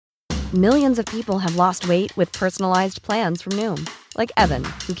Millions of people have lost weight with personalized plans from Noom. Like Evan,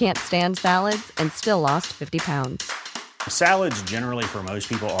 who can't stand salads and still lost 50 pounds. Salads generally for most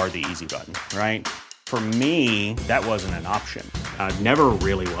people are the easy button, right? For me, that wasn't an option. I never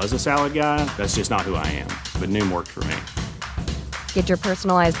really was a salad guy. That's just not who I am. But Noom worked for me. Get your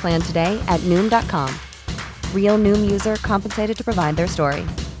personalized plan today at Noom.com. Real Noom user compensated to provide their story.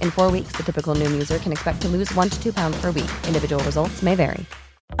 In 4 weeks, the typical Noom user can expect to lose 1 to 2 pounds per week. Individual results may vary.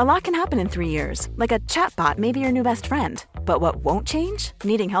 A lot can happen in 3 years, like a chatbot may be your new best friend. But what won't change?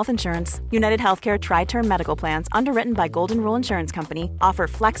 Needing health insurance. United Healthcare Tri-Term Medical Plans, underwritten by Golden Rule Insurance Company, offer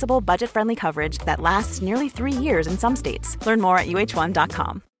flexible, budget-friendly coverage that lasts nearly 3 years in some states. Learn more at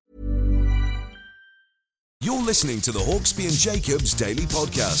uh1.com. You're listening to the Hawksby and Jacobs Daily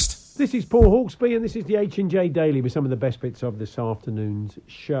Podcast. This is Paul Hawksby, and this is the H&J Daily with some of the best bits of this afternoon's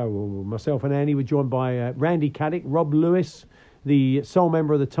show. Myself and Annie were joined by Randy Caddick, Rob Lewis, the sole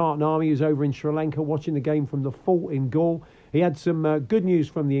member of the Tartan Army, who's over in Sri Lanka watching the game from the fort in Galle. He had some good news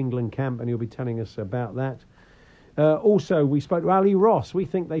from the England camp, and he'll be telling us about that. Also, we spoke to Ali Ross. We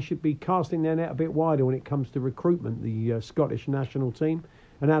think they should be casting their net a bit wider when it comes to recruitment, the Scottish national team.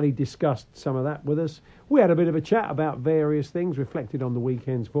 And Ali discussed some of that with us. We had a bit of a chat about various things, reflected on the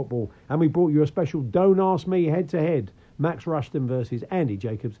weekend's football. And we brought you a special Don't Ask Me head-to-head. Max Rushton versus Andy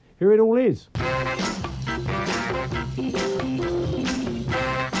Jacobs. Here it all is.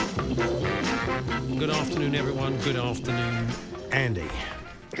 Good afternoon, everyone. Good afternoon, Andy.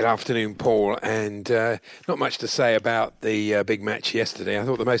 Good afternoon, Paul. And not much to say about the big match yesterday. I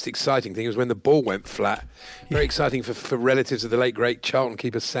thought the most exciting thing was when the ball went flat. Very exciting for relatives of the late, great Charlton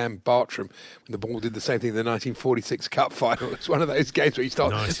keeper Sam Bartram, when the ball did the same thing in the 1946 Cup final. It's one of those games where you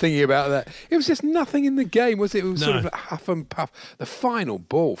start thinking about that. It was just nothing in the game, was it? It was sort of like huff and puff. The final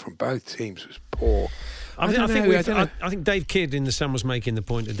ball from both teams was poor. I think Dave Kidd in The Sun was making the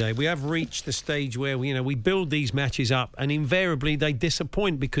point today. We have reached the stage where we build these matches up, and invariably they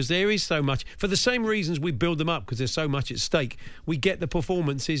disappoint because there is so much. For the same reasons we build them up, because there's so much at stake. We get the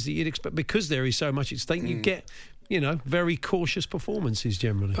performances that you'd expect because there is so much at stake. You get, very cautious performances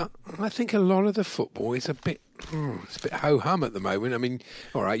generally. But I think a lot of the football is a bit ho-hum at the moment. I mean,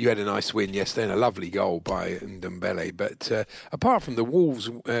 all right, you had a nice win yesterday and a lovely goal by Ndombele, but apart from the Wolves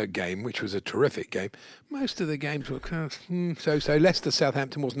game, which was a terrific game, most of the games were kind of so-so.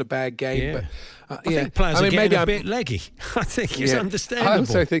 Leicester-Southampton wasn't a bad game, but I think players are getting a bit leggy. I think it's understandable.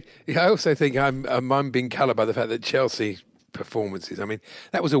 I also think I'm being coloured by the fact that Chelsea performances. I mean,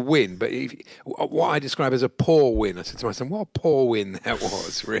 that was a win, but what I describe as a poor win. I said to myself, what a poor win that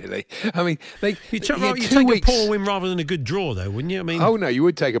was, really. I mean, you take a poor win rather than a good draw, though, wouldn't you? I mean, oh no, you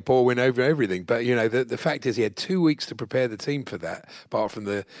would take a poor win over everything. But the fact is, he had 2 weeks to prepare the team for that, apart from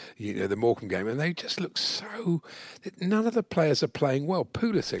the Morecambe game, and they just look so. None of the players are playing well.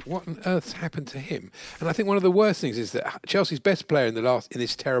 Pulisic, what on earth's happened to him? And I think one of the worst things is that Chelsea's best player in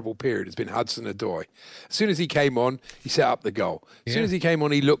this terrible period has been Hudson-Odoi. As soon as he came on, he set up the goal. As soon as he came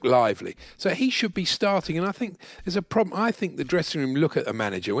on, he looked lively. So he should be starting. And I think there's a problem. I think the dressing room look at a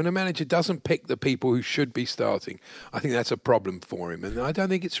manager. When a manager doesn't pick the people who should be starting, I think that's a problem for him. And I don't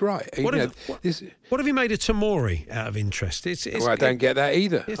think it's right. What have you made of Tomori out of interest? I don't get that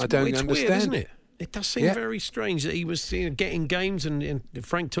either. I don't understand. Weird, isn't it? It does seem very strange that he was getting games and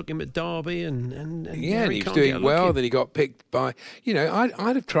Frank took him at Derby and he was doing well. Then he got picked by,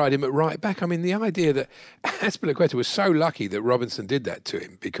 I'd have tried him at right back. I mean, the idea that Azpilicueta was so lucky that Robinson did that to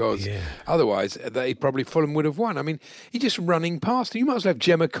him because otherwise Fulham would have won. I mean, he's just running past him. You might as well have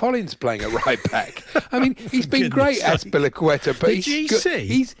Gemma Collins playing at right back. I mean, he's been great, Azpilicueta,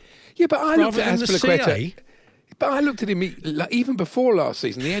 but but I looked at Azpilicueta. But I looked at him even before last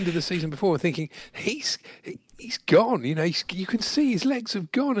season, the end of the season before, thinking he's gone. You can see his legs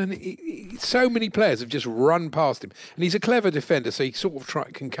have gone, and so many players have just run past him. And he's a clever defender, so he sort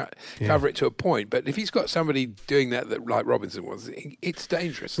of can cover it to a point. But if he's got somebody doing that like Robinson was, it's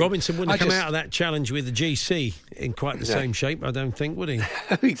dangerous. Robinson wouldn't have come out of that challenge with the GC in quite the same shape, I don't think, would he?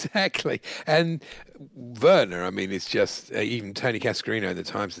 Exactly. And Werner, I mean, it's just even Tony Cascarino in the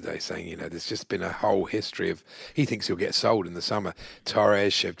Times today saying, there's just been a whole history of he thinks he'll get sold in the summer.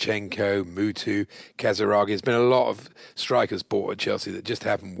 Torres, Shevchenko, Mutu, Kazaragi. There's been a lot of strikers bought at Chelsea that just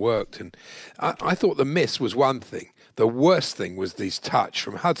haven't worked. And I thought the miss was one thing. The worst thing was this touch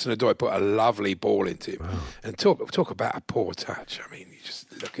from Hudson-Odoi. Put a lovely ball into him. Wow. And talk about a poor touch. I mean, you just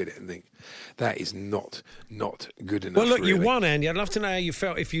look at it and think that is not good enough. Well, look, really. you won, Andy. I'd love to know how you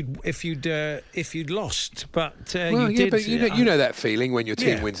felt if you'd lost, but well, you did. But you know that feeling when your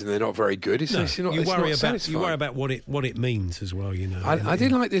team wins and they're not very good. You worry about what it means as well. You know. I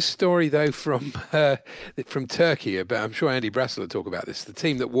did like this story though from Turkey. About, I'm sure Andy Brassel will talk about this. The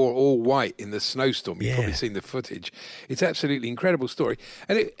team that wore all white in the snowstorm. You've probably seen the footage. It's absolutely incredible story,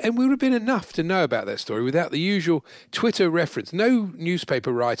 and it would have been enough to know about that story without the usual Twitter reference. No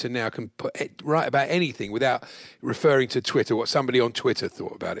newspaper writer now can write about anything without referring to Twitter, what somebody on Twitter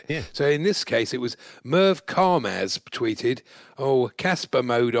thought about it. Yeah. So in this case, it was Merv Karmaz tweeted, Casper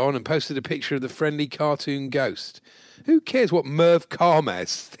mode on, and posted a picture of the friendly cartoon ghost. Who cares what Merv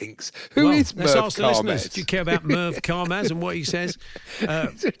Karmaz thinks? Who is Merv Karmaz? Let's ask the listeners. Do you care about Merv Karmaz and what he says?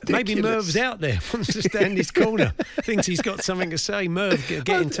 Maybe Merv's out there, wants to stand his corner, thinks he's got something to say. Merv, get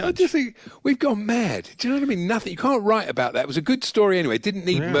in touch. I just think we've gone mad. Do you know what I mean? Nothing. You can't write about that. It was a good story anyway. It didn't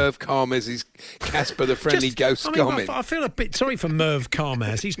need Merv Karmaz's Casper the Friendly Ghost comment. I feel a bit sorry for Merv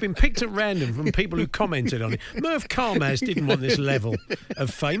Karmaz. He's been picked at random from people who commented on it. Merv Karmaz didn't want this level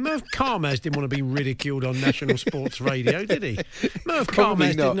of fame. Merv Karmaz didn't want to be ridiculed on national sports radio, did he? Merv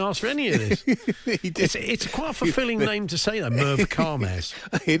Karmaz didn't ask for any of this. He did. It's quite a fulfilling name to say, though, Merv Karmaz.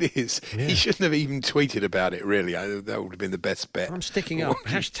 It is. Yeah. He shouldn't have even tweeted about it, really. That would have been the best bet. I'm sticking up.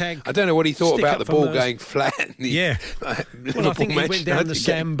 Hashtag. I don't know what he thought about the ball going flat. Well, I think he went down the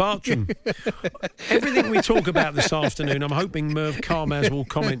Sam Bartram. Everything we talk about this afternoon, I'm hoping Merv Karmaz will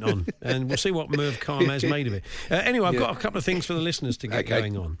comment on, and we'll see what Merv Karmaz made of it. Anyway, I've got a couple of things for the listeners to get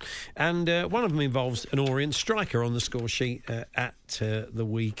going on, and one of them involves an Orient striker on the score sheet at the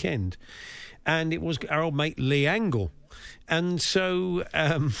weekend, and it was our old mate Lee Angle. And so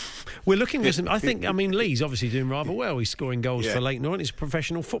we're looking for some. Lee's obviously doing rather well. He's scoring goals for Leyton Orient. He's a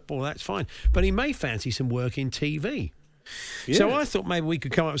professional footballer. That's fine. But he may fancy some work in TV. Yeah. So I thought maybe we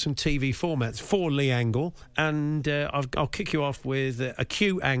could come up with some TV formats for Lee Angle, and I'll kick you off with a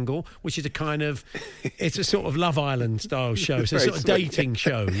Q Angle, which is it's a sort of Love Island style show. It's a sort of dating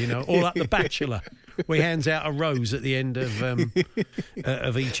show, or like The Bachelor, where he hands out a rose at the end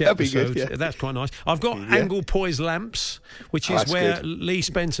of each episode. Good, That's quite nice. I've got Angle Poise Lamps, which is where Lee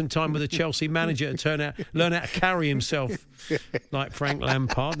spends some time with a Chelsea manager to learn how to carry himself like Frank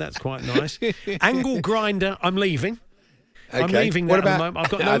Lampard. That's quite nice. Angle Grinder, I'm leaving. Okay. I'm leaving that at the moment. I've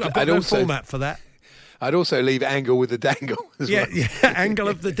got no format for that. I'd also leave Angle with the Dangle as well. Yeah, angle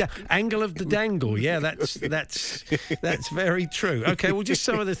of the dangle. Yeah, that's very true. Okay, well, just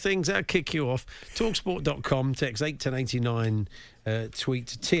some of the things that'll kick you off. Talksport.com, text 81089,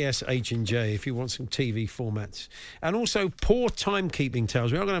 tweet TSH&J if you want some TV formats. And also poor timekeeping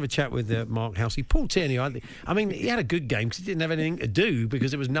tales. We are going to have a chat with Mark Housey. Paul Tierney, he had a good game because he didn't have anything to do because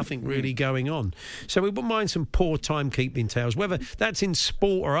there was nothing really going on. So we wouldn't mind some poor timekeeping tales, whether that's in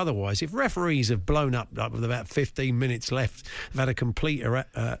sport or otherwise. If referees have blown up with about 15 minutes left, have had a complete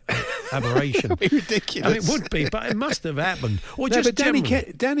aberration. That would be ridiculous. It would be, but it must have happened. Or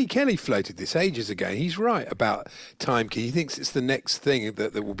Danny Kelly floated this ages ago. He's right about timekeeping. He thinks it's the next thing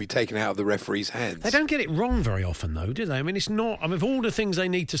that will be taken out of the referee's hands. They don't get it wrong very often, though, do they? I mean, it's not. Of all the things they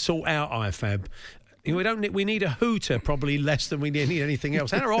need to sort out, IFAB. We need a hooter probably less than we need anything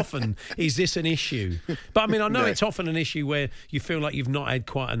else. How often is this an issue? But I know it's often an issue where you feel like you've not had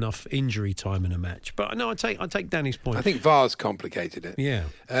quite enough injury time in a match. But no, I take Danny's point. I think VAR's complicated it.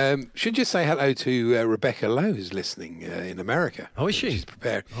 Yeah. Should just say hello to Rebecca Lowe, who's listening in America. Oh, is she? She's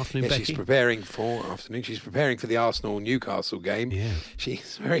preparing. Afternoon, Becky. She's preparing for afternoon. She's preparing for the Arsenal-Newcastle game. Yeah.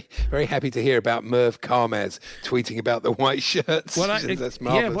 She's very, very happy to hear about Merv Karmaz tweeting about the white shirts. Well, that's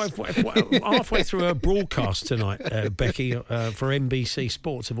marvellous. Halfway through her broadcast tonight, Becky, for NBC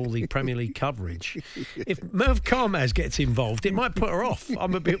Sports of all the Premier League coverage. If Merv Karmaz gets involved, it might put her off.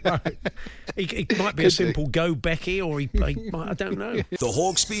 I'm a bit worried. It might be a simple go, Becky, or I don't know. The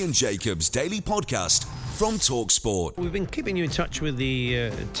Hawksby and Jacobs Daily Podcast from TalkSport. We've been keeping you in touch with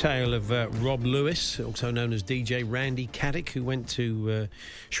the tale of Rob Lewis, also known as DJ Randy Caddick, who went to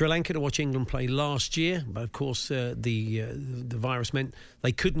Sri Lanka to watch England play last year. But of course, the virus meant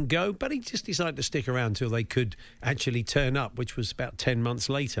they couldn't go, but he just decided to stick around until they could actually turn up, which was about 10 months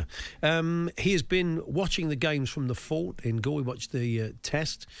later. He has been watching the games from the fort in Galle. We watched the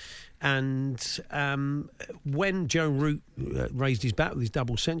test. And when Joe Root raised his bat with his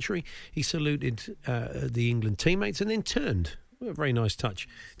double century, he saluted the England teammates and then turned. A very nice touch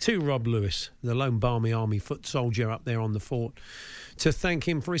to Rob Lewis, the lone Barmy Army foot soldier up there on the fort, to thank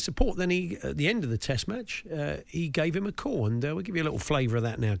him for his support. Then at the end of the test match, he gave him a call, and we'll give you a little flavour of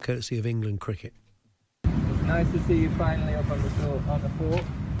that now, courtesy of England Cricket. Nice to see you finally up on the fort.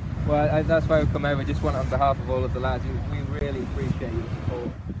 Well, that's why we've come over. Just want on behalf of all of the lads, we really appreciate your support.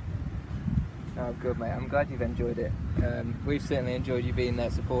 Oh, good, mate. I'm glad you've enjoyed it. We've certainly enjoyed you being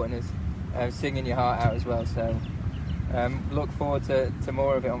there, supporting us, singing your heart out as well. So look forward to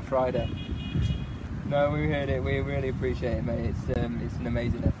more of it on Friday. No, we heard it. We really appreciate it, mate. It's an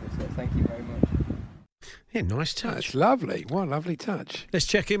amazing effort, so thank you very much. Yeah, nice touch. That's lovely. What a lovely touch. Let's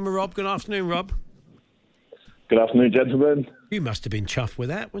check in with Rob. Good afternoon, Rob. Good afternoon, gentlemen. You must have been chuffed with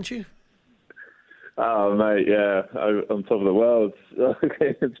that, weren't you? Oh, mate, yeah, on top of the world.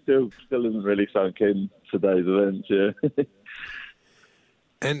 It still isn't really sunk in today's event, yeah.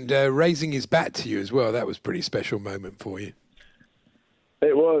 And raising his bat to you as well, that was a pretty special moment for you.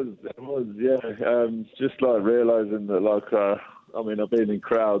 It was, yeah. Just like realising that, I've been in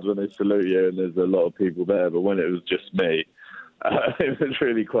crowds when they salute you and there's a lot of people there, but when it was just me, it was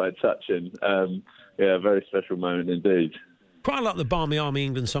really quite touching. Yeah, a very special moment indeed. Quite a lot of the Barmy Army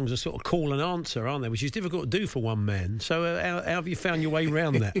England songs are sort of call and answer, aren't they? Which is difficult to do for one man. So how have you found your way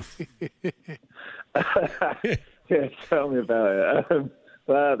around that? Yeah, tell me about it.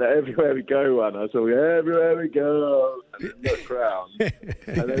 Everywhere we go one, I saw everywhere we go, and then look round,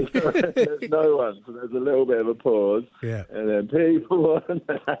 and there's no one, so there's a little bit of a pause, yeah, and then people,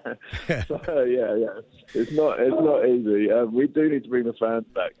 so yeah, it's not easy. We do need to bring the fans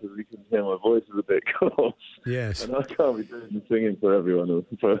back because we can hear my voice is a bit coarse. Yes, and I can't be doing the singing for everyone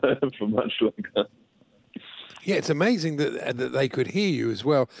for much longer. Yeah, it's amazing that they could hear you as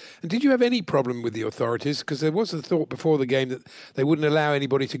well. And did you have any problem with the authorities? Because there was a thought before the game that they wouldn't allow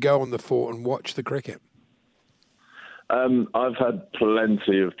anybody to go on the fort and watch the cricket. I've had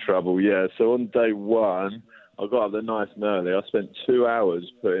plenty of trouble, yeah. So on day one, I got up there nice and early. I spent 2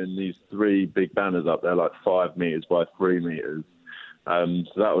 hours putting these 3 big banners up there, like 5 metres by 3 metres. So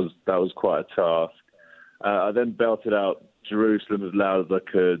that was quite a task. I then belted out Jerusalem as loud as I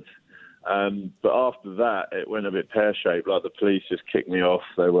could. But after that, it went a bit pear-shaped. Like the police just kicked me off.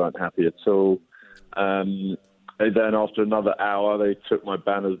 They weren't happy at all. And then after another hour, they took my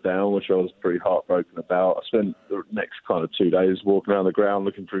banners down, which I was pretty heartbroken about. I spent the next kind of 2 days walking around the ground,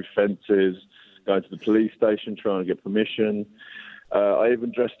 looking through fences, going to the police station, trying to get permission. I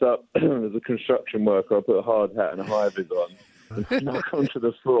even dressed up as a construction worker. I put a hard hat and a high vis on and snuck onto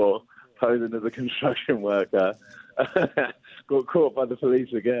the floor, posing as a construction worker. Got caught by the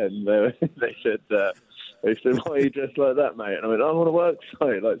police again. They said, why are you dressed like that, mate? And I went, I want to work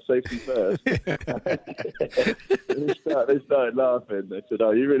site, like safety first. They started laughing. They said,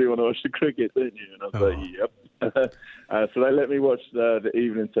 oh, you really want to watch the cricket, don't you? And I was like, yep. So they let me watch the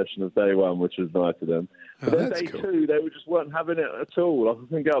evening session of day one, which was nice of them. But then day two, they just weren't having it at all. I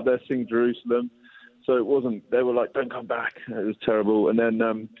couldn't go up there sing Jerusalem. So it wasn't, they were like, don't come back. It was terrible. And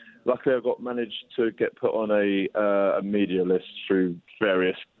then luckily I managed to get put on a media list through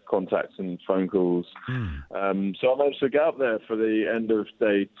various contacts and phone calls. So I managed to get up there for the end of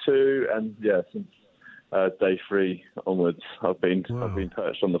day two. And yeah, since day three onwards, I've been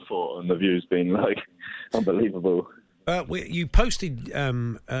perched on the fort and the view's been like unbelievable. You posted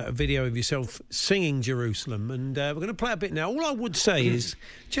a video of yourself singing Jerusalem, and we're going to play a bit now. All I would say is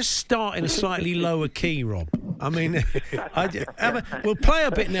just start in a slightly lower key, Rob. I mean, we'll play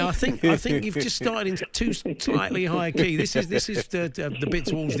a bit now. I think you've just started in too slightly higher key. This is the bit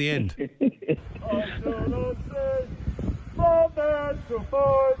towards the end.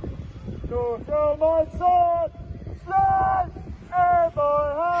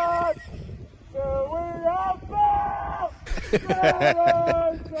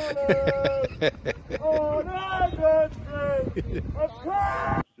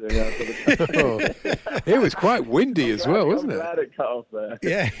 It was quite windy as well, wasn't it? I'm glad it cut off there.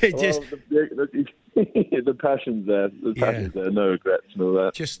 Yeah, the passion's there. The passion's there. No regrets and all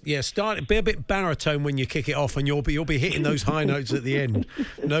that. Just be a bit baritone when you kick it off, and you'll be hitting those high notes at the end.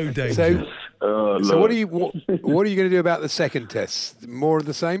 No danger. So what are you going to do about the second test? More of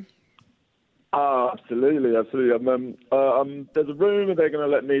the same? Absolutely. There's a rumour they're going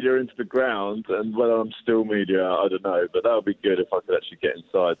to let media into the ground, and whether I'm still media, I don't know. But that would be good if I could actually get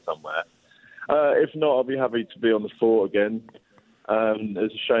inside somewhere. If not, I'll be happy to be on the fort again.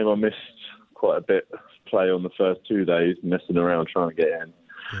 It's a shame I missed quite a bit of play on the first 2 days, messing around trying to get in.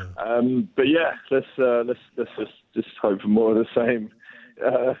 Yeah. But yeah, let's just hope for more of the same.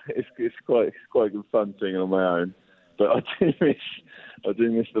 It's quite good fun singing on my own, but I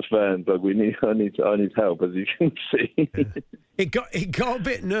do miss the fans. But I need help, as you can see. Yeah. It got a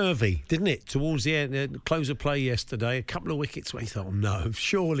bit nervy, didn't it? Towards the end, the close of play yesterday, a couple of wickets where you thought, no,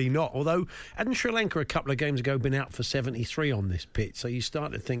 surely not. Although, hadn't Sri Lanka a couple of games ago been out for 73 on this pitch? So you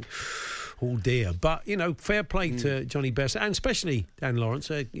start to think, Oh dear. But, fair play to Johnny Best, and especially Dan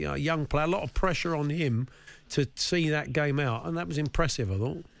Lawrence, a young player. A lot of pressure on him to see that game out, and that was impressive, I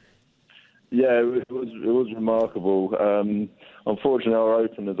thought. Yeah, it was remarkable. Unfortunately, our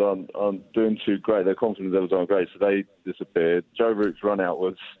openers aren't doing too great. Their confidence levels aren't great, so they disappeared. Joe Root's run out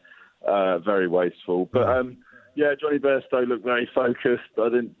was very wasteful. But, Johnny Bairstow looked very focused. I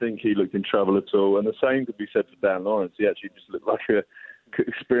didn't think he looked in trouble at all. And the same could be said for Dan Lawrence. He actually just looked like a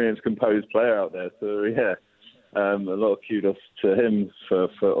experienced, composed player out there. So, a lot of kudos to him for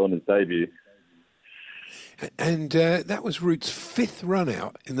on his debut. And that was Root's 5th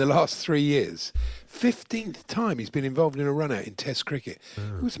run-out in the last 3 years. 15th time he's been involved in a run-out in Test cricket.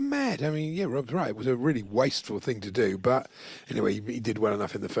 It was mad. I mean, Rob's right. It was a really wasteful thing to do. But anyway, he did well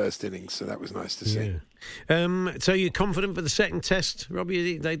enough in the first innings, so that was nice to see. Yeah. So you're confident for the second Test,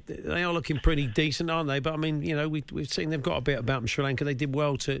 Robbie? They are looking pretty decent, aren't they? But, I mean, we've seen they've got a bit about them. Sri Lanka, they did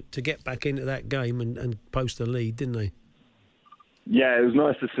well to get back into that game and post a lead, didn't they? Yeah, it was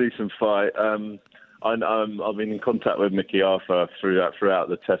nice to see some fight. I've been in contact with Mickey Arthur throughout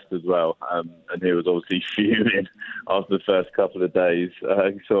the Test as well, and he was obviously fuming after the first couple of days.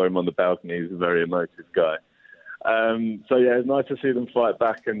 I saw him on the balcony. He's a very emotive guy. It was nice to see them fight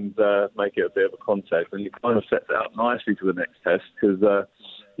back and make it a bit of a contest, and it kind of sets it up nicely for the next Test because, there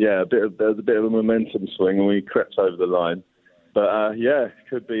was a bit of a momentum swing, and we crept over the line. But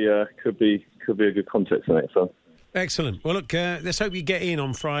could be a good contest the next one. Excellent. Well, look, let's hope you get in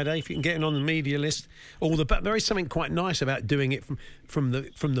on Friday. If you can get in on the media list, but there is something quite nice about doing it from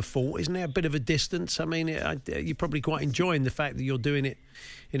the fort, isn't there? A bit of a distance. I mean, you're probably quite enjoying the fact that you're doing it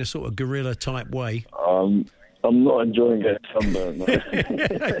in a sort of guerrilla type way. I'm not enjoying getting sunburned. My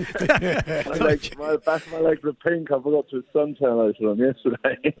back of my legs are pink. I forgot to put suntan lotion on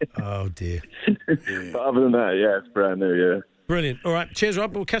yesterday. Oh dear. But other than that, it's brand new. Yeah. Brilliant. All right. Cheers,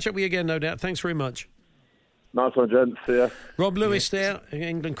 Rob. We'll catch up with you again, no doubt. Thanks very much. Nice one, gents. See ya. Rob Lewis there, an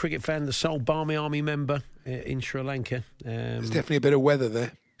England cricket fan, the sole Barmy Army member in Sri Lanka. There's definitely a bit of weather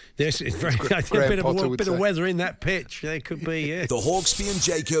there. Yes, it's very a bit of weather in that pitch. There could be, yeah. The Hawksbee and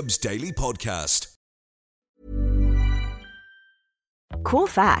Jacobs Daily Podcast. Cool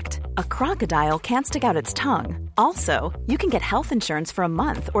fact, a crocodile can't stick out its tongue. Also, you can get health insurance for a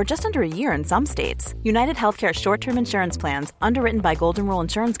month or just under a year in some states. United Healthcare short-term insurance plans, underwritten by Golden Rule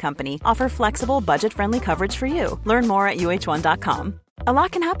Insurance Company, offer flexible, budget-friendly coverage for you. Learn more at uh1.com. A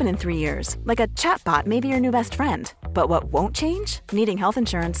lot can happen in 3 years, like a chatbot may be your new best friend. But what won't change? Needing health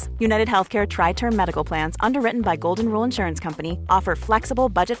insurance. United Healthcare Tri-Term Medical Plans, underwritten by Golden Rule Insurance Company, offer flexible,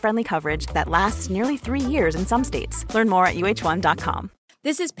 budget-friendly coverage that lasts nearly 3 years in some states. Learn more at uh1.com.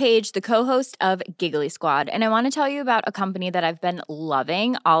 This is Paige, the co-host of Giggly Squad, and I want to tell you about a company that I've been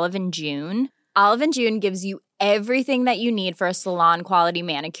loving, Olive & June. Olive & June gives you everything that you need for a salon-quality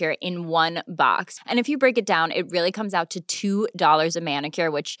manicure in one box. And if you break it down, it really comes out to $2 a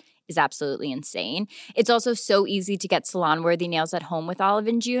manicure, which is absolutely insane. It's also so easy to get salon-worthy nails at home with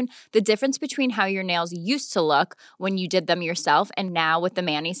Olive & June. The difference between how your nails used to look when you did them yourself and now with the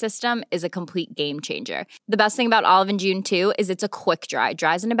Mani system is a complete game changer. The best thing about Olive & June, too, is it's a quick dry.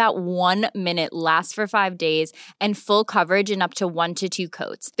 Dries in about 1 minute, lasts for 5 days, and full coverage in up to 1 to 2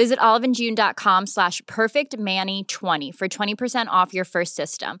 coats. Visit oliveandjune.com/perfectmani20 for 20% off your first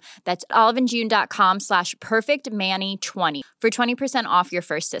system. That's oliveandjune.com/perfectmani20 for 20% off your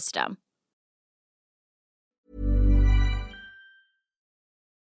first system.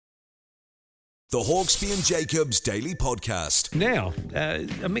 The Hawksbee and Jacobs Daily Podcast. Now,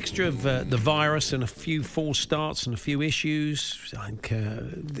 a mixture of the virus and a few false starts and a few issues. I think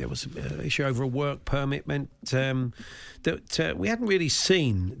there was an issue over a work permit meant that we hadn't really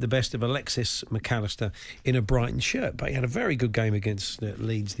seen the best of Alexis McAllister in a Brighton shirt. But he had a very good game against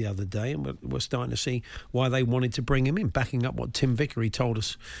Leeds the other day, and we're starting to see why they wanted to bring him in, backing up what Tim Vickery told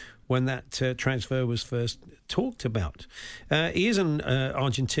us when that transfer was first talked about. He is an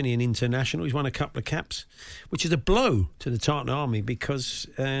Argentinian international. He's won a couple of caps, which is a blow to the Tartan Army because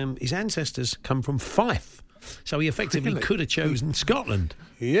his ancestors come from Fife. So he effectively could have chosen Scotland.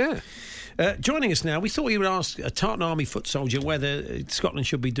 Yeah. Joining us now, we thought we would ask a Tartan Army foot soldier whether Scotland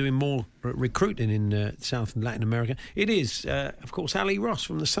should be doing more recruiting in South and Latin America. It is, of course, Ali Ross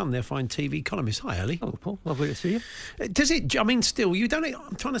from The Sun, their fine TV columnist. Hi, Ali. Hello, Paul. Lovely to see you. Does it, I mean, still, you don't,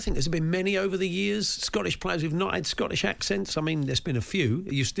 I'm trying to think, there's been many over the years, Scottish players who've not had Scottish accents. I mean, there's been a few.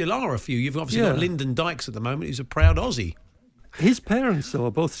 You still are a few. You've obviously got Lyndon Dykes at the moment, who's a proud Aussie. His parents, though,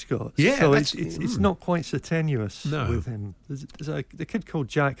 are both Scots. Yeah, so it's not quite so tenuous with him. There's a kid called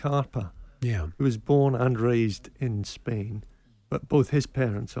Jack Harper. Yeah, who was born and raised in Spain, but both his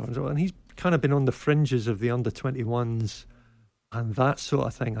parents are as well. And he's kind of been on the fringes of the under-21s and that sort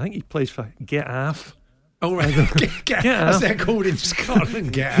of thing. I think he plays for Getafe. Oh, right. As they're called in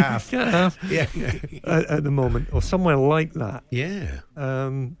Scotland, Getafe. Yeah. At the moment, or somewhere like that. Yeah.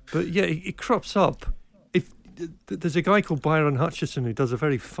 But yeah, it crops up. There's a guy called Byron Hutchison who does a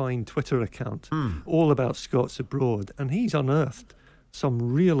very fine Twitter account all about Scots abroad, and he's unearthed some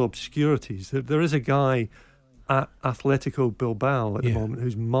real obscurities. There is a guy at Atletico Bilbao at the moment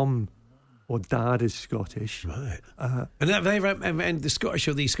whose mum or dad is Scottish. Right. And the Scottish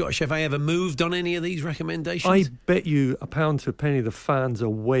or the Scottish, have they ever moved on any of these recommendations? I bet you £1 to a penny the fans are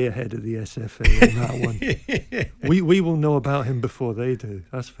way ahead of the SFA on that one. We will know about him before they do,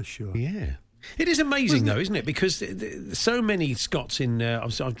 that's for sure. Yeah. It is amazing, though, isn't it? Because so many Scots I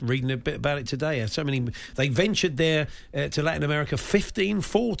was reading a bit about it today. So many, they ventured there to Latin America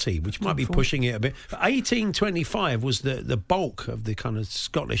 1540, which might be pushing it a bit. But 1825 was the bulk of the kind of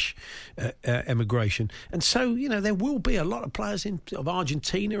Scottish emigration. And so, there will be a lot of players of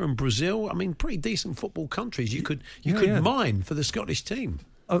Argentina and Brazil. I mean, pretty decent football countries you could mine for the Scottish team.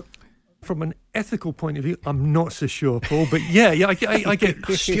 From an ethical point of view, I'm not so sure, Paul. But I get.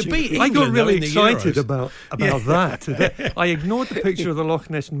 I got really excited about that today. I ignored the picture of the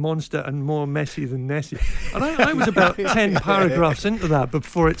Loch Ness monster and more Messi than Nessie, and I was about 10 paragraphs into that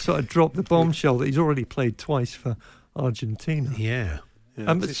before it sort of dropped the bombshell that he's already played twice for Argentina. Yeah.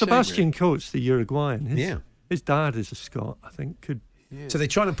 But Sebastian Coates, the Uruguayan, his dad is a Scot. I think could. Yeah. So they're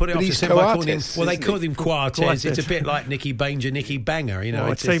trying to put it off the by calling him. Well, they call him Coates. It's a bit like Nicky Banger, Nicky Banger.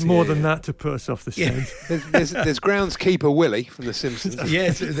 I'd say more than that to put us off the stand. There's groundskeeper Willie from The Simpsons.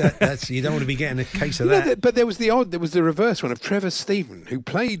 Yes, that's you don't want to be getting a case of that. But there was the reverse one of Trevor Stephen, who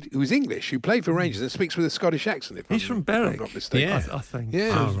was English, who played for Rangers and speaks with a Scottish accent. He's from Berwick, I'm not mistaken. I think.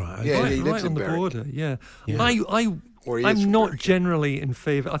 Yeah, oh, right. Yeah, he right lives on in the Berwick. border. Yeah. I'm I'm not generally in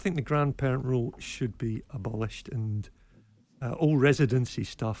favour. I think the grandparent rule should be abolished, and all residency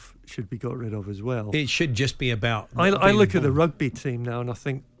stuff should be got rid of as well. It should just be about. I look at the rugby team now and I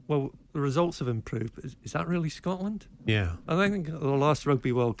think, well, the results have improved. Is that really Scotland? Yeah. I think the last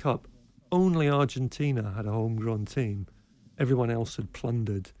Rugby World Cup, only Argentina had a homegrown team. Everyone else had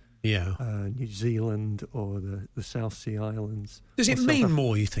plundered. Yeah. New Zealand or the South Sea Islands. Does it mean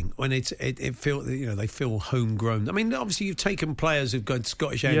more, you think, when it feel they feel homegrown? I mean, obviously you've taken players who've got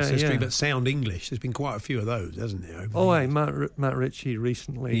Scottish ancestry but sound English. There's been quite a few of those, hasn't there? Matt Ritchie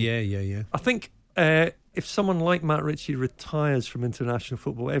recently. Yeah. I think if someone like Matt Ritchie retires from international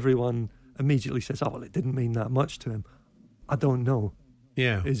football, everyone immediately says, "Oh, well, it didn't mean that much to him." I don't know.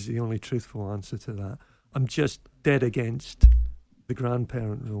 Yeah, is the only truthful answer to that. I'm just dead against the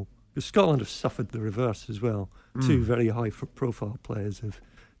grandparent rule. Because Scotland have suffered the reverse as well. Two very high-profile players have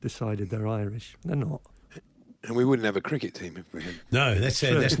decided they're Irish. They're not. And we wouldn't have a cricket team if we had. No, let's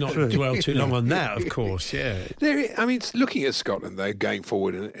not dwell too long on that, of course, yeah. Looking at Scotland, they're going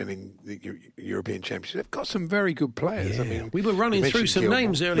forward and in the European Championship, they've got some very good players. Yeah. I mean, we were running through some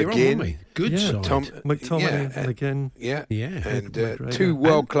names earlier on, weren't we? Good side. McTominay again. Yeah. And two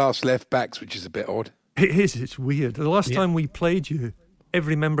world-class left-backs, which is a bit odd. It is, it's weird. The last time we played you,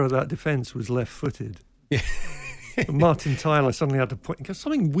 every member of that defence was left-footed. Yeah. Martin Tyler suddenly had to point. There's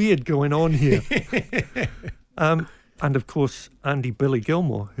something weird going on here. And of course, Billy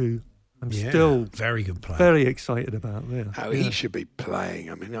Gilmore, who I'm still very good player, very excited about there. He should be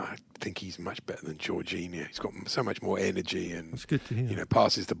playing. I mean, I think he's much better than Jorginho. He's got so much more energy and that's good to hear.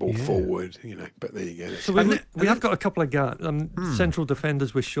 Passes the ball forward. But there you go. So we have got a couple of gaps. Central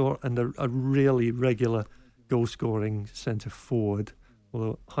defenders were short, and a really regular goal-scoring centre forward.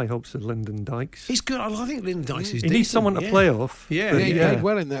 Although high hopes of Lyndon Dykes. He's good. I think Lyndon Dykes is He needs someone to play off. Yeah, he played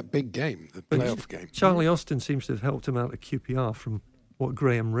well in that big game, the playoff game. Charlie Austin seems to have helped him out at QPR from what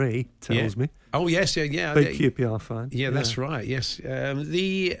Graham Ray tells me. Oh, yes, yeah. Big QPR fan. Yeah, that's right, yes.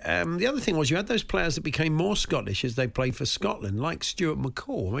 The other thing was you had those players that became more Scottish as they played for Scotland, like Stuart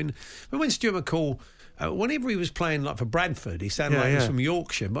McCall. I mean, when Stuart McCall... whenever he was playing like for Bradford, he sounded like he was from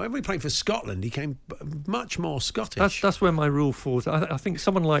Yorkshire. But whenever he played for Scotland, he came much more Scottish. That's where my rule falls. I think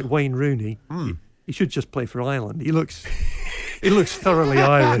someone like Wayne Rooney, he should just play for Ireland. He looks thoroughly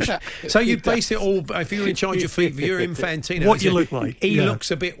Irish. So you base it all, if you're in charge of FIFA, you're Infantino. What you look like. He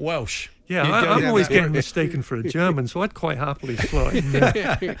looks a bit Welsh. Yeah, I'm always getting mistaken for a German, so I'd quite happily slot in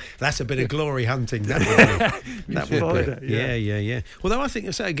there. That's a bit of glory hunting. That would be. Yeah. Although I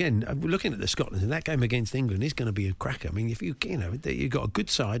think, so again, looking at the Scotland, and that game against England is going to be a cracker. I mean, if you've got a good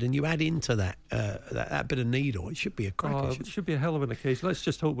side and you add into that bit of needle, it should be a cracker. It should be a hell of an occasion. Let's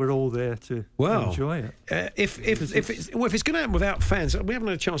just hope we're all there to enjoy it. If it's going to happen without fans, we haven't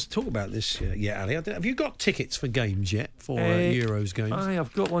had a chance to talk about this yet, Ali. Have you got tickets for games yet, for Euros games?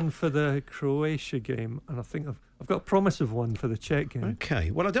 I've got one for the Croatia game, and I think I've got a promise of one for the Czech game. Okay.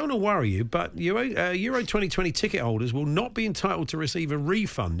 Well, I don't want to worry you, but Euro 2020 ticket holders will not be entitled to receive a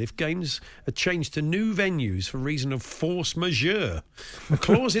refund if games are changed to new venues for reason of force majeure. A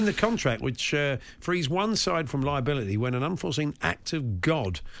clause in the contract which frees one side from liability when an unforeseen act of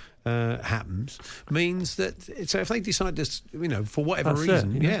God happens means that so if they decide to, for whatever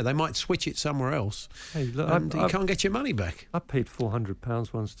reason, they might switch it somewhere else. Hey, look, and you can't get your money back. I paid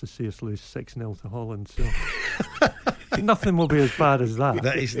 £400 once to see us lose 6-0 to Holland, so nothing will be as bad as that.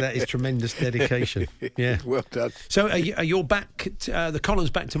 That is tremendous dedication. Yeah, well done. So are you back? The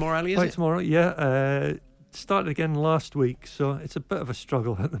Column's back tomorrow, Ali? Is it? Tomorrow? Yeah. Started again last week, so it's a bit of a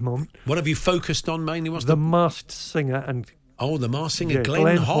struggle at the moment. What have you focused on mainly? What's the Masked Singer and. Oh, the Masked Singer,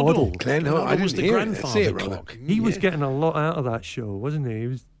 Glenn Hoddle. Glenn Hoddle was the grandfather clock. He was getting a lot out of that show, wasn't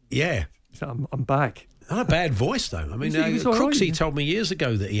he? So I'm back. Not a bad voice, though. I mean, Crooksy told me years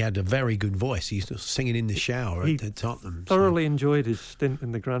ago that he had a very good voice. He used to sing it in the shower at Tottenham. Thoroughly enjoyed his stint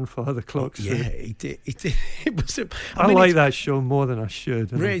in the grandfather clock. Yeah, he did. It was. I like that show more than I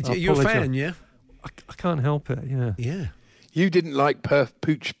should. Really? You're a fan, yeah? I can't help it, yeah. Yeah. You didn't like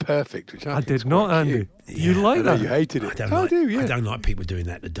Pooch Perfect, which I did not, Andy. You like that? You hated it. I don't like people doing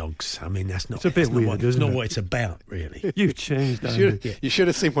that to dogs. I mean, that's not. It's a bit weird, isn't it? Not what it's about, really. You've changed, Andy. You should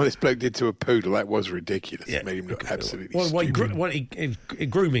have seen what this bloke did to a poodle. That was ridiculous. It made him look absolutely stupid.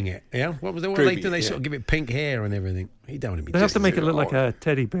 Grooming it, yeah? What was they do? They sort of give it pink hair and everything. You don't want to be. They have to make it look like a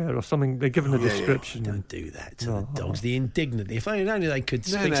teddy bear or something. They're given a description. Don't do that to the dogs. The indignity. If only they could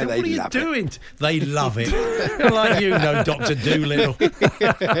speak. What are you doing? They love it. Like Dr. Doolittle.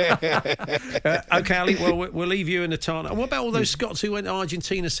 Okay, Ali, well, we'll leave you in the Tarn. What about all those Scots who went to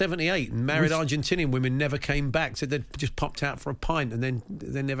Argentina 78 and married Argentinian women, never came back, said they'd just popped out for a pint and then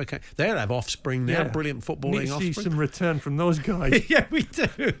they never came. They'll have offspring now, brilliant footballing offspring. Need to see some return from those guys. Yeah, we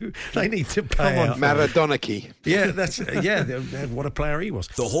do. They need to pay out. Maradona-ky. Yeah, what a player he was.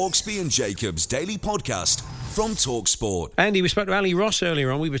 The Hawksby and Jacobs Daily Podcast from TalkSport. Andy, we spoke to Ali Ross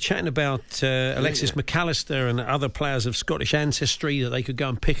earlier on. We were chatting about Alexis McAllister and other players of Scottish ancestry that they could go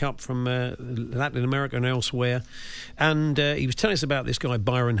and pick up from Latin America and elsewhere. And he was telling us about this guy,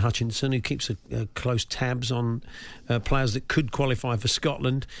 Byron Hutchinson, who keeps a close tabs on players that could qualify for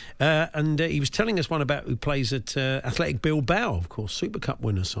Scotland. And he was telling us one about who plays at Athletic Bilbao, of course, Super Cup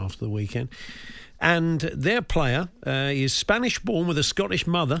winners after the weekend. And their player is Spanish-born with a Scottish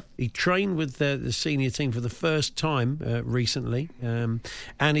mother. He trained with the senior team for the first time recently. And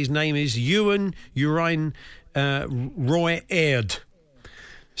his name is Ewan Urian Roy Aird.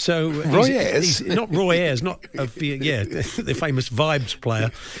 So Roy Ayres? He's not Roy Ayres, not the famous Vibes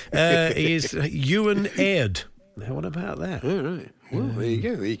player. He is Ewan Aird. Now, what about that? Oh, right. Well, there you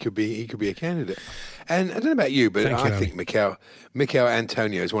go. He could be a candidate. And I don't know about you, but I think Mikel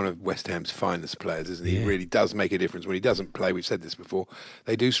Antonio is one of West Ham's finest players, isn't he? Yeah. He really does make a difference. When he doesn't play, we've said this before,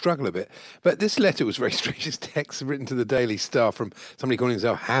 they do struggle a bit. But this letter was very strange. This text written to the Daily Star from somebody calling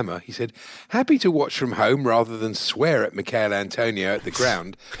himself Hammer. He said, happy to watch from home rather than swear at Mikel Antonio at the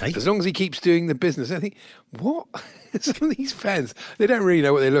ground, as long as he keeps doing the business. I think, what? Some of these fans, they don't really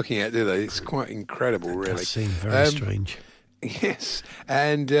know what they're looking at, do they? It's quite incredible, really. It does seem very strange. Yes,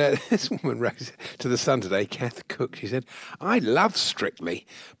 and this woman wrote to The Sun today, Kath Cook, she said, I love Strictly,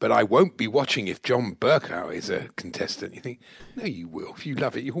 but I won't be watching if John Burkow is a contestant. You think, no, you will. If you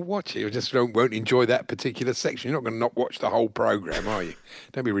love it, you'll watch it. You just won't enjoy that particular section. You're not going to not watch the whole programme, are you?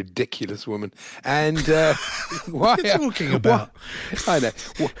 Don't be ridiculous, woman. And what are you talking about? I know.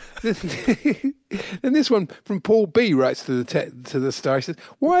 And this one from Paul B writes to the Star. He says,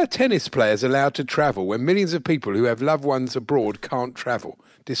 why are tennis players allowed to travel when millions of people who have loved ones abroad can't travel?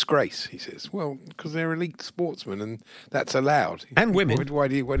 Disgrace, he says. Well, because they're elite sportsmen and that's allowed. And women. Why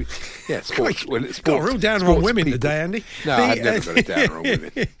do you yeah, sports. Well, it's got a real downer on women people. Today, Andy. No, I've never got a downer on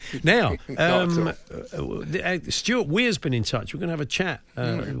women. Now, Stuart Weir's been in touch. We're going to have a chat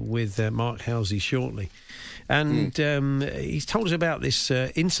with Mark Halsey shortly. And he's told us about this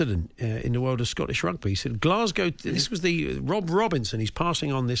incident in the world of Scottish rugby. He said Glasgow, this was the Rob Robinson, he's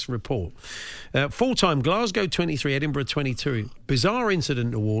passing on this report. Full-time Glasgow 23, Edinburgh 22. Bizarre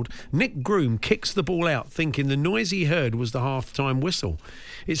incident award. Nick Groom kicks the ball out thinking the noise he heard was the half-time whistle.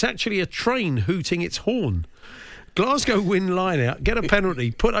 It's actually a train hooting its horn. Glasgow win line-out, get a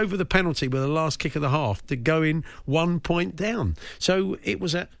penalty, put over the penalty with the last kick of the half to go in 1 point down. So it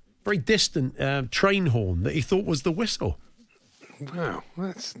was a very distant train horn that he thought was the whistle. Wow,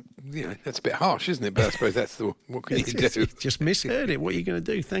 that's a bit harsh, isn't it? But I suppose that's what can you do? Just misheard it. What are you going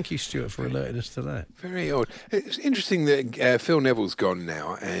to do? Thank you, Stuart, for alerting us to that. Very odd. It's interesting that Phil Neville's gone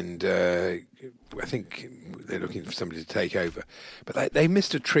now, and I think they're looking for somebody to take over. But they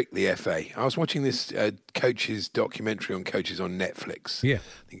missed a trick, the FA. I was watching this coaches documentary on coaches on Netflix. Yeah.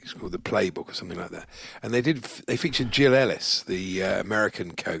 I think it's called The Playbook or something like that. And they featured Jill Ellis, the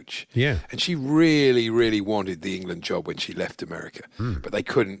American coach. Yeah. And she really, really wanted the England job when she left America. But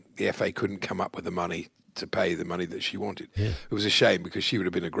the FA couldn't come up with the money to pay the money that she wanted. Yeah. It was a shame because she would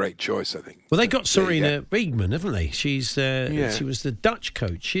have been a great choice, I think. Well, they got Sarina Wiegman, haven't they? She was the Dutch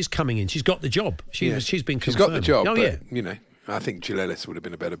coach. She's coming in. She's got the job. She's been confirmed. She's got the job. Oh, but, I think Jill Ellis would have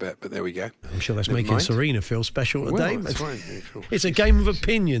been a better bet, but there we go. I'm sure that's making Sarina feel special today. Well, that's right. Sure. It's a game of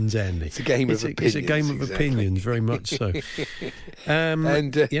opinions, Andy. It's a game of opinions. It's a game of opinions, very much so.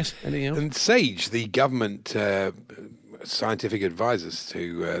 Yes, anything else? And SAGE, the government scientific advisors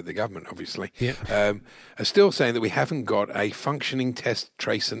to the government, obviously, are still saying that we haven't got a functioning test,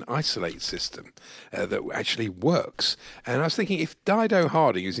 trace and isolate system that actually works. And I was thinking, if Dido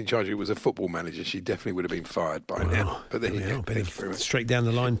Harding, who's in charge of it, was a football manager, she definitely would have been fired by now. But there you go. Thank you very much. Straight down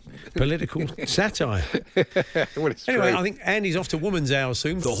the line political satire. Anyway, I think Andy's off to Woman's Hour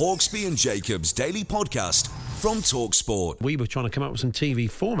soon. The Hawksbee and Jacobs Daily Podcast from TalkSport. We were trying to come up with some TV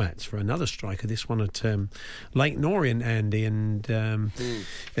formats for another striker, this one at Lake Orient, Andy, and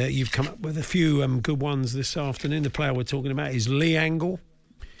you've come up with a few good ones this afternoon. The player we're talking about is Lee Angle.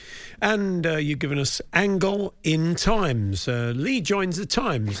 And you've given us Angle in Times. Lee joins the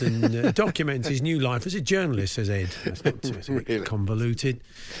Times and documents his new life as a journalist, says Ed. That's not too really convoluted.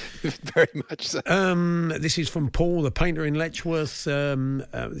 Very much so. This is from Paul, the painter in Letchworth.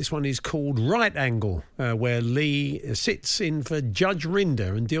 This one is called Right Angle, where Lee sits in for Judge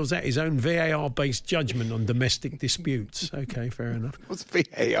Rinder and deals out his own VAR-based judgment on domestic disputes. OK, fair enough. What's VAR?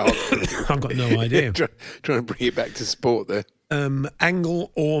 I've got no idea. Trying to bring it back to sport there. Angle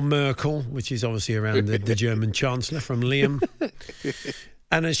or Merkel, which is obviously around the German Chancellor, from Liam.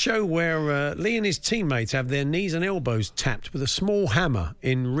 And a show where Lee and his teammates have their knees and elbows tapped with a small hammer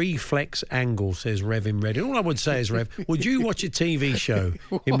in reflex angle, says Rev in Reading. All I would say is, Rev, would you watch a TV show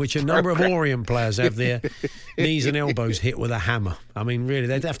in which a number of Orient players have their knees and elbows hit with a hammer? I mean, really,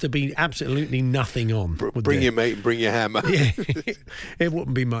 they'd have to be absolutely nothing on. Bring your mate and bring your hammer. Yeah, it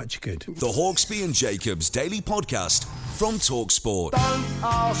wouldn't be much good. The Hawksbee and Jacobs Daily Podcast from TalkSport. Don't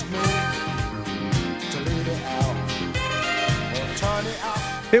ask me to leave it out or turn it up.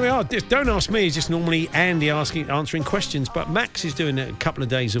 Here we are. Don't Ask Me is just normally Andy answering questions, but Max is doing it a couple of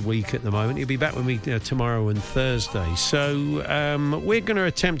days a week at the moment. He'll be back with me tomorrow and Thursday. So we're going to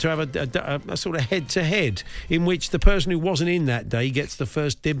attempt to have a sort of head-to-head in which the person who wasn't in that day gets the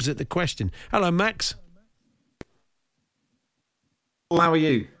first dibs at the question. Hello, Max. How are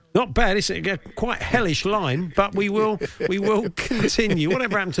you? Not bad. It's a quite hellish line, but we will continue.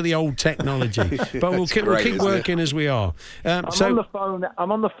 Whatever happened to the old technology? But we'll keep working as we are. I'm on the phone.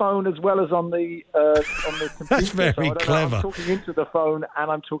 I'm on the phone as well as on the computer. That's very clever. I'm talking into the phone and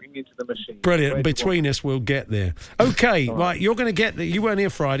I'm talking into the machine. Brilliant. Between us, we'll get there. Okay, right. You're going to get you weren't here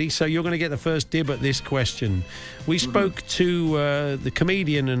Friday, so you're going to get the first dib at this question. We spoke to the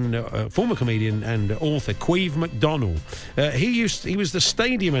comedian and former comedian and author Queeve McDonald. He was the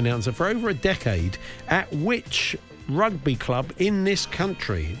stadium announcer for over a decade at which rugby club in this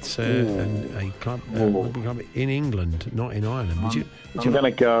country? It's a club, rugby club in England, not in Ireland. I'm going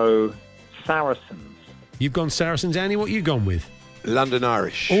to go Saracens. You've gone Saracens, Andy. What you gone with? London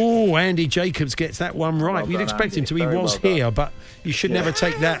Irish. Oh, Andy Jacobs gets that one right. You'd expect him to. He was here, but you should never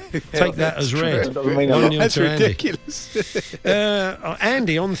take that as read. That's ridiculous.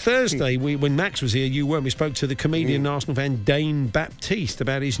 Andy, on Thursday, when Max was here, you weren't. We spoke to the comedian and Arsenal fan Dane Baptiste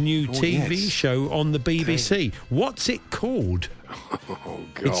about his new TV show on the BBC. Okay. What's it called? Oh,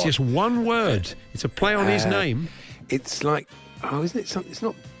 God. It's just one word. It's a play on his name. It's like, isn't it something? It's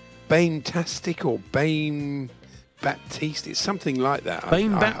not Bain-tastic or Bain Baptiste. It's something like that.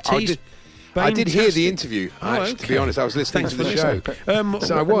 Bain Baptiste. I did hear the interview. To be honest, I was listening to the show.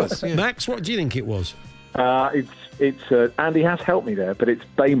 So I was. Yeah. Max, what do you think it was? It's Andy has helped me there, but it's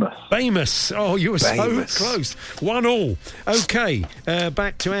Bamus. Bamus. Oh, you were so close. 1-1. Okay,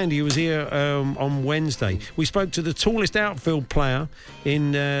 back to Andy, who was here on Wednesday. We spoke to the tallest outfield player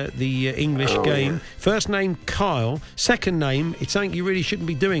in the English game. First name, Kyle. Second name, it's something you really shouldn't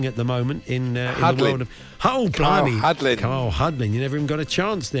be doing at the moment in the world of... Oh, blimey. Kyle Hudlin. You never even got a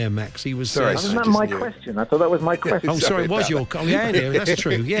chance there, Max. He was... Sorry, wasn't that my question? I thought that was my question. Oh, sorry, it was your... Oh, yeah, Andy, that's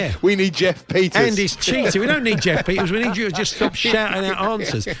true, yeah. We need Jeff Peters. Andy's cheating. We don't need Jeff Peters. We need you to just stop shouting out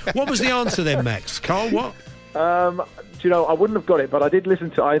answers. What was the answer then, Max? Carl, what? Do you know, I wouldn't have got it, but I did listen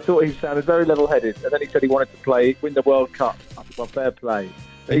to... I thought he sounded very level-headed, and then he said he wanted to win the World Cup. I thought, well, fair play.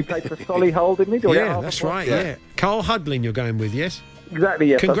 He played for Solihull, didn't he? Yeah, that's right, yeah. Carl Hudlin you're going with, yes? Exactly,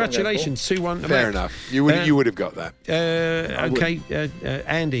 yes. Congratulations, 2-1 to Fair Max. enough. You would have got that.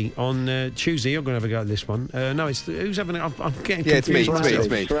 Andy, on Tuesday, you're going to have a go at this one. No, it's who's having it? I'm getting Yeah, it's me.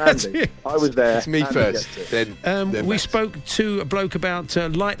 confused. It's me. I was there. It's me Andy first. gets it. Then We Max. spoke to a bloke about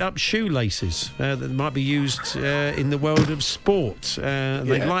light-up shoelaces that might be used in the world of sport.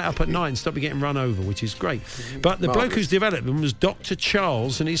 They light up at night and stop you getting run over, which is great. But the bloke who's developed them was Dr.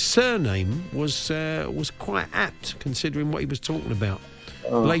 Charles, and his surname was quite apt considering what he was talking about.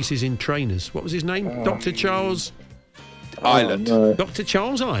 Laces in trainers. What was his name? Dr. Charles Island. Dr.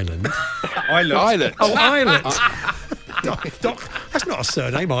 Charles Island. Island. Oh, Island. That's not a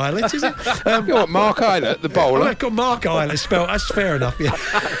surname, Islet, is it? You want Mark Islet, the bowler? I've got Mark Islet spelled. That's fair enough. Yeah.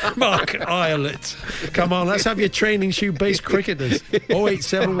 Mark Islet. Come on, let's have your training shoe-based cricketers.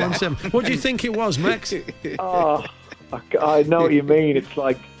 08717. What do you think it was, Max? Oh, I know what you mean. It's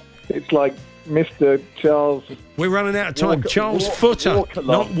like Mr. Charles. We're running out of time. Walker, Charles Footer, Walker,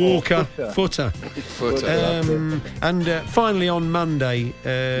 not Walker. Footer. And finally on Monday,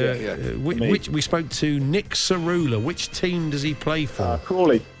 we spoke to Nick Cerula. Which team does he play for?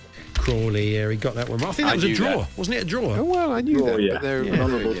 Crawley. Crawley, yeah, he got that one. I think that was a draw, wasn't it? A draw. Oh, well, I knew that. Yeah. But they're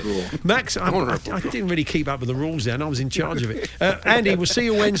Honourable draw. Max, I didn't really keep up with the rules then. I was in charge of it. Andy, we'll see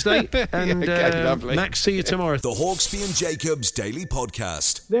you Wednesday. And lovely. Max, see you tomorrow. The Hawksby and Jacobs Daily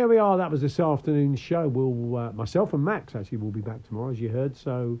Podcast. There we are. That was this afternoon's show. Myself and Max actually will be back tomorrow, as you heard.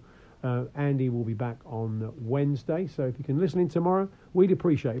 So Andy will be back on Wednesday. So if you can listen in tomorrow, we'd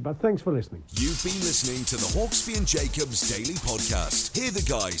appreciate it. But thanks for listening. You've been listening to the Hawksby and Jacobs Daily Podcast. Hear the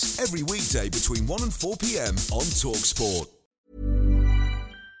guys every weekday between 1 and 4 p.m. on TalkSport.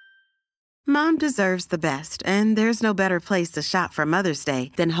 Mom deserves the best, and there's no better place to shop for Mother's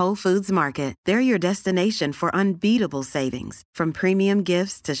Day than Whole Foods Market. They're your destination for unbeatable savings, from premium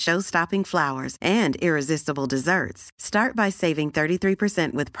gifts to show-stopping flowers and irresistible desserts. Start by saving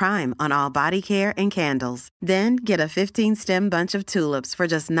 33% with Prime on all body care and candles. Then get a 15-stem bunch of tulips for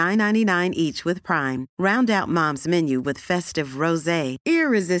just $9.99 each with Prime. Round out Mom's menu with festive rosé,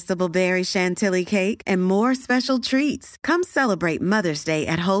 irresistible berry chantilly cake, and more special treats. Come celebrate Mother's Day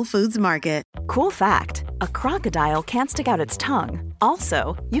at Whole Foods Market. Cool fact, a crocodile can't stick out its tongue.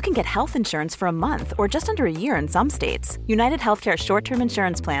 Also, you can get health insurance for a month or just under a year in some states. United Healthcare short-term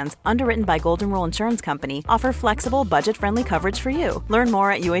insurance plans, underwritten by Golden Rule Insurance Company, offer flexible, budget-friendly coverage for you. Learn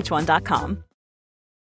more at uh1.com.